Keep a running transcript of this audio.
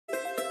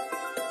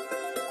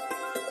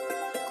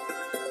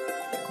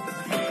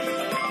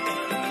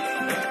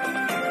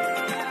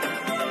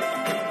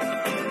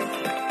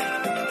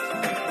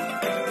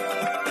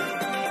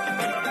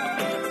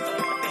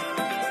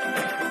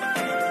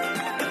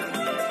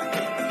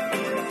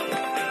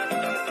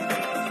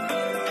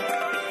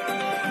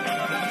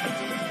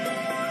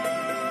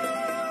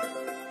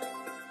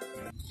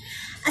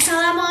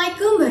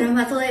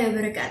warahmatullahi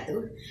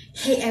wabarakatuh.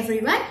 Hey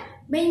everyone,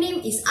 my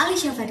name is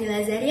Alysia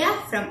Azaria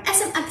from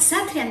SMA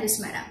Kesatrian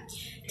Semarang.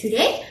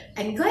 Today,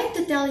 I'm going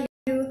to tell you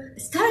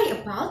a story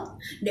about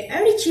the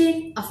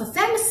origin of a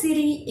famous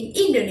city in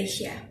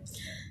Indonesia,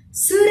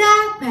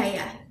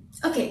 Surabaya.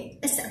 Okay,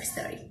 let's start the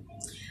story.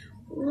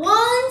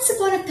 Once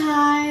upon a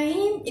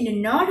time, in the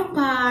northern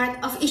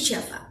part of East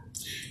Java,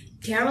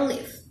 there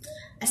lived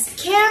a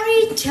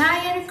scary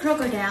giant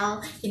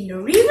crocodile in the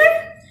river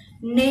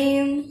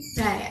named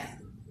Buaya.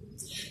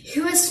 He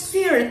was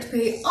feared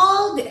by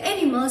all the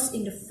animals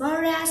in the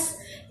forest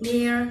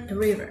near the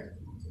river.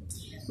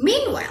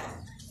 Meanwhile,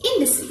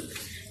 in the sea,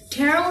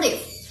 there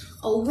lived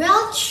a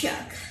wild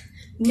shark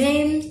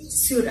named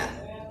Surat.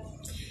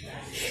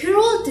 He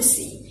ruled the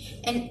sea,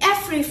 and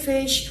every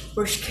fish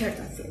was scared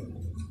of him.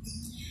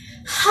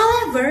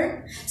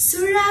 However,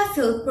 Surat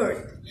felt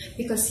bored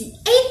because he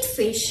ate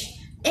fish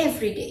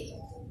every day.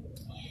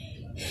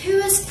 He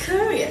was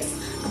curious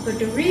about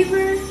the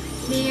river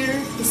near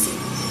the sea.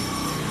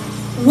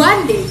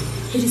 One day,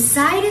 he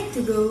decided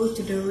to go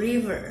to the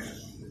river.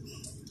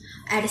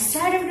 At the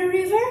side of the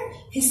river,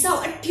 he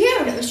saw a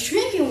deer that was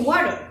drinking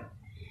water.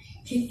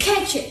 He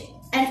caught it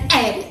and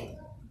ate it.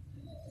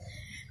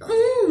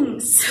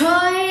 So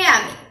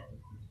yummy!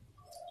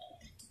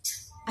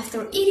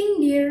 After eating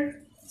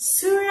deer,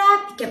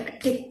 Surat became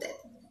addicted.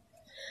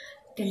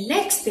 The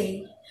next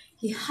day,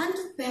 he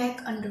hunted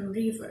back on the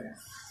river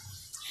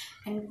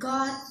and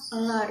got a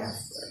lot of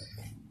food.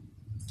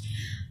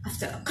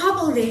 After a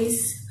couple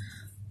days,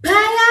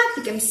 Buaya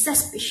became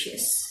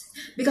suspicious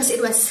because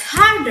it was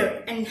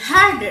harder and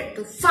harder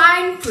to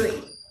find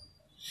prey.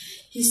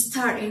 He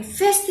started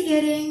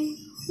investigating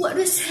what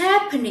was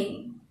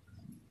happening.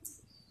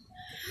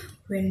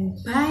 When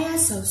Buaya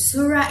saw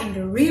Surat in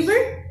the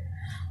river,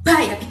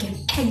 Buaya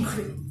became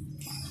angry.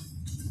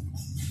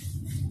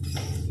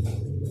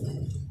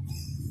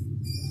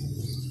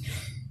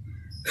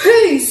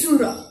 Hey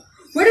Surat,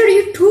 what are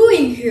you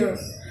doing here?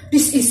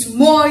 This is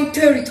my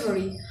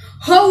territory.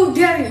 How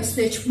dare you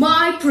snatch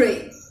my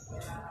prey?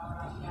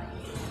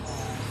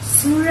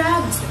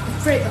 Surat was not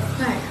afraid of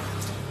Buaya.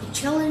 He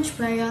challenged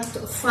Buaya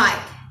to a fight.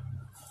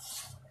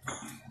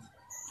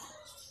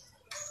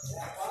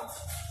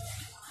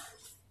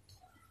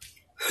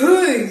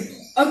 Hey,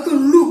 I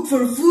can look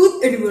for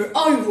food anywhere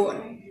I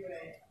want.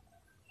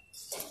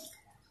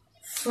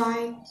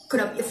 Fight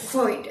could not be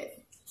avoided.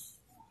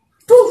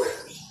 Pooh!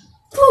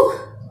 Pooh!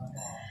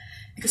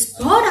 Because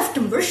both of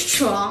them were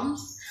strong,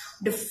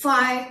 the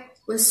fight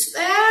was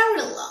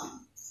very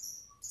long.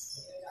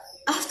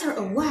 After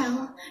a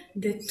while,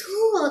 the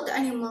two wild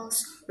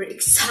animals were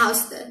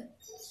exhausted.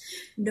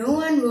 No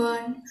one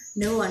won,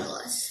 no one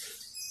lost.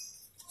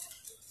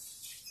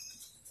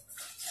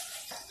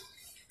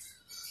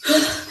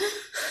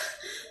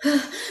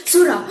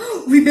 Surat,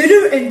 we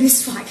better end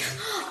this fight.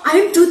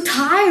 I'm too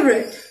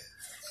tired.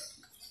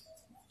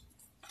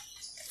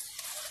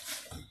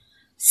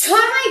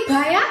 Sorry,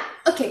 Buaya.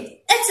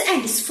 Okay, let's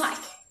end this fight.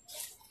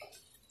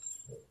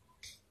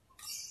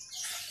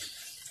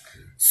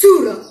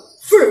 Surat,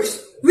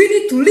 first, we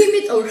need to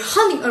limit our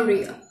hunting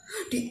area.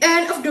 The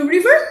end of the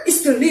river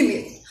is the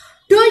limit.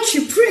 Don't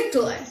you break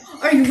the line,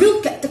 or you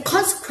will get the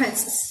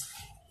consequences.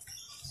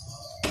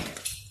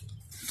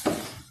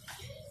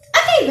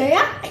 Okay,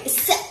 Buaya, I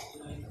accept.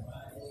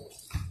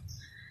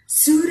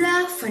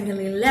 Surat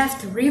finally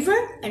left the river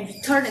and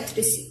returned to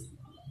the sea.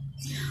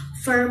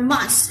 For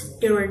months,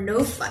 there were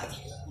no fights.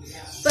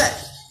 But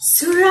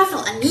Surat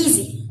felt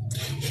uneasy.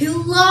 He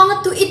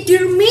longed to eat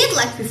deer meat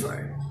like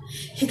before.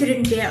 He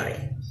couldn't bear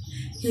it.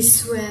 He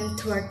swam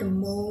toward the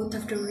mouth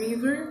of the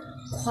river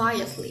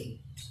quietly.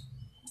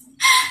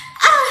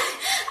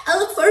 I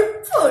look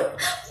for food,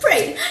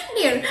 prey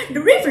near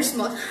the river's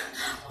mouth.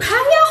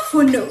 Buaya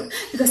won't know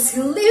because he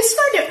lives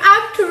further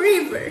up the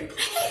river.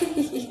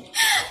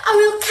 I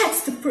will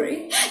catch the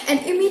prey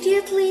and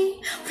immediately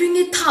bring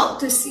it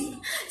out to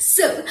sea,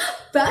 so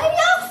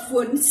Buaya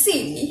won't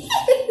see me.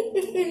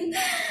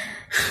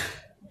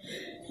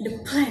 The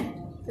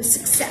plan was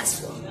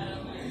successful.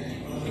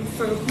 And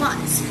for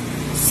months,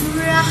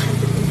 Surat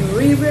hunted in the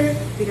river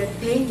without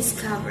being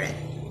discovered.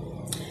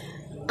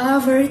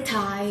 Over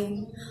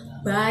time,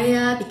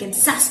 Buaya became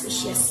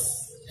suspicious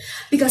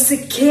because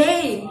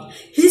again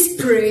his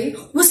prey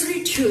was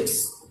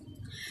reduced.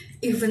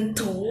 Even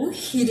though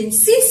he didn't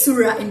see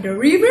Surat in the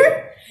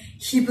river,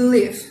 he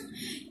believed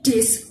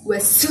this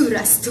was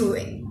Surat's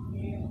doing.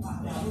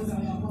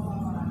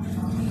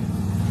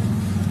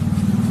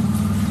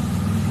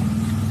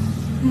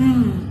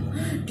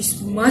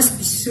 This must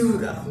be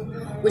Surat.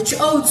 Watch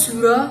out,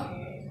 Surat.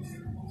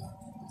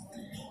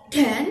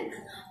 Then,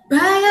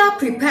 Buaya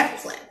prepared a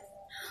plan.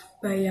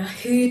 Buaya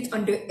hid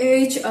on the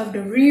edge of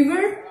the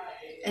river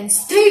and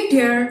stayed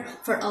there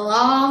for a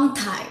long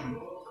time.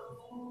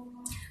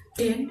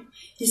 Then,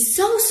 he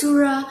saw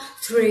Surat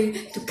try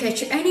to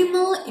catch an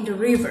animal in the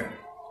river.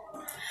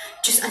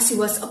 Just as he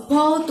was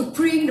about to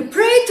bring the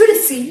prey to the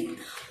sea,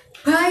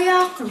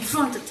 Buaya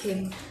confronted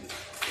him.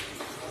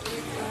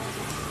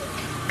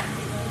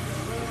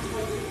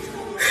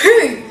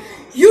 Hey,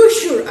 You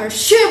sure are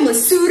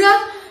shameless,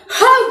 Sura.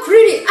 How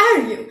greedy are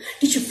you?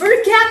 Did you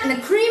forget an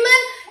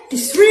agreement?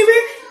 This river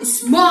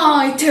is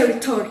my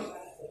territory.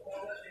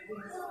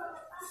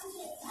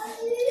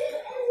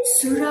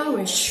 Sura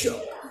was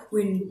shocked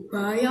when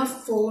Baya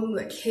found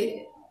what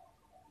hit it.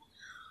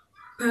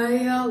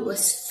 Baya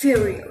was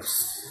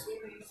furious.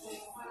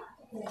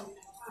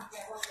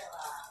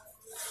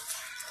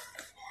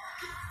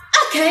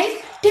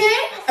 Okay,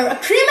 then our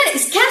agreement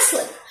is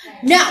cancelled.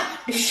 Now,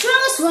 the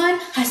strongest one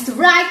has the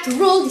right to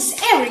rule this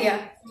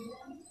area.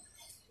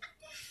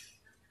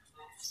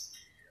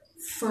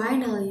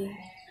 Finally,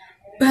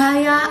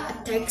 Baya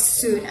attacked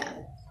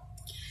Sura.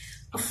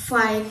 A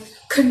fight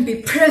couldn't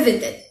be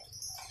prevented.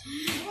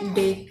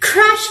 They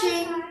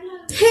crashing,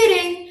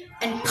 hitting,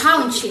 and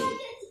punching.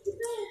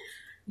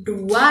 The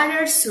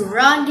water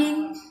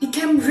surrounding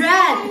became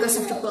red because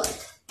of the blood.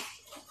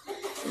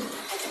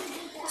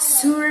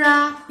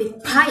 Sura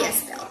bit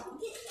Baya's tail,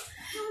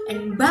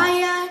 and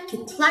Baya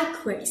did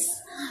likewise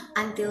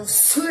until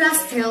Sura's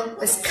tail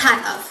was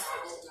cut off.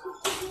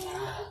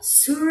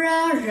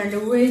 Sura ran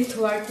away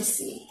toward the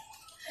sea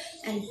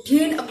and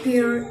didn't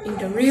appear in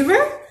the river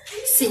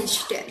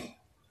since then.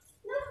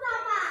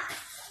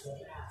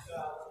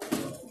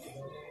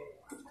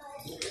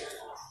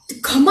 To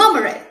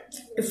commemorate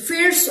the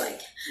fierce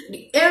fight,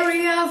 the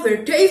area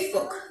where they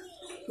fought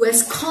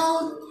was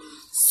called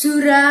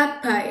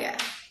Surabaya,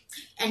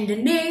 and the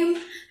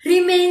name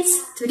remains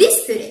to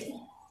this day.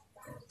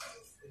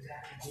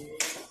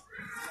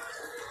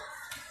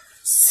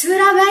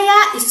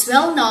 Surabaya is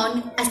well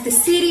known as the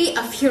city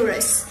of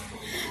heroes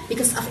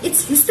because of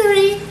its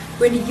history,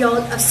 when the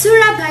youth of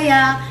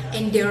Surabaya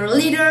and their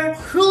leader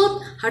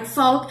ruled hard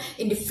fought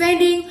in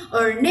defending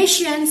our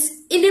nation's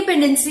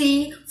independence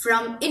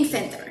from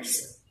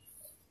invaders.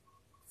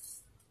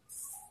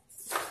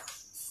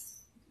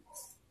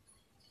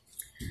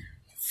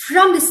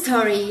 From the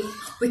story,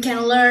 we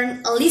can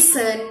learn a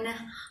lesson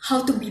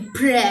how to be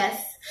brave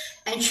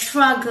and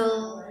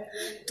struggle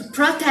to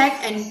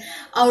protect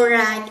our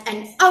right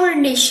and our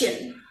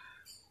nation.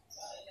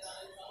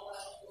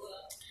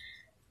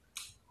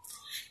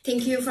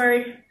 Thank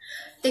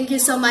you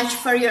so much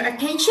for your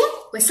attention.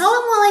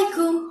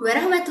 Wassalamualaikum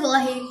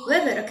warahmatullahi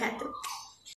wabarakatuh.